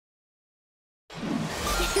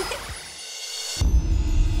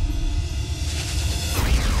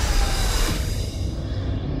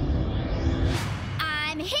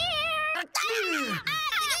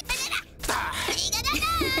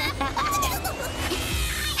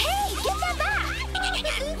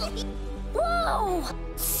Wow!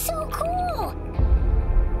 So cool!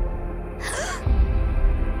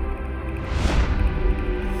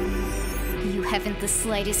 You haven't the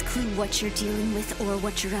slightest clue what you're dealing with or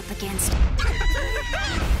what you're up against.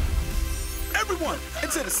 Everyone,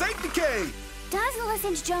 into the safety cave!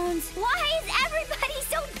 Dazzle Jones, why is everybody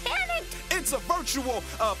so panicked? It's a virtual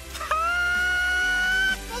apocalypse!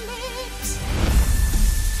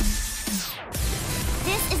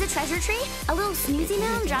 This is a treasure tree. A little snoozy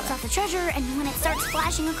gnome drops off the treasure, and when it starts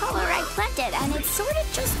flashing a color, I plant it, and it sort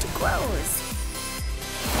of just grows.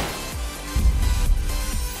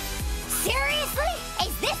 Seriously?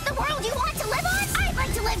 Is this the world you want to live on? I'd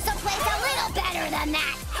like to live someplace a little better than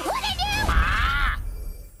that. What'd I do?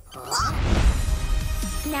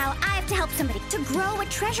 Now I have to help somebody to grow a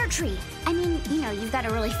treasure tree. I mean, you know, you've got to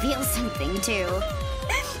really feel something, too.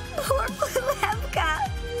 Poor Blue Hemka.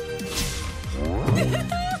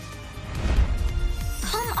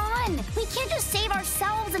 Come on! We can't just save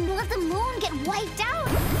ourselves and let the moon get wiped out!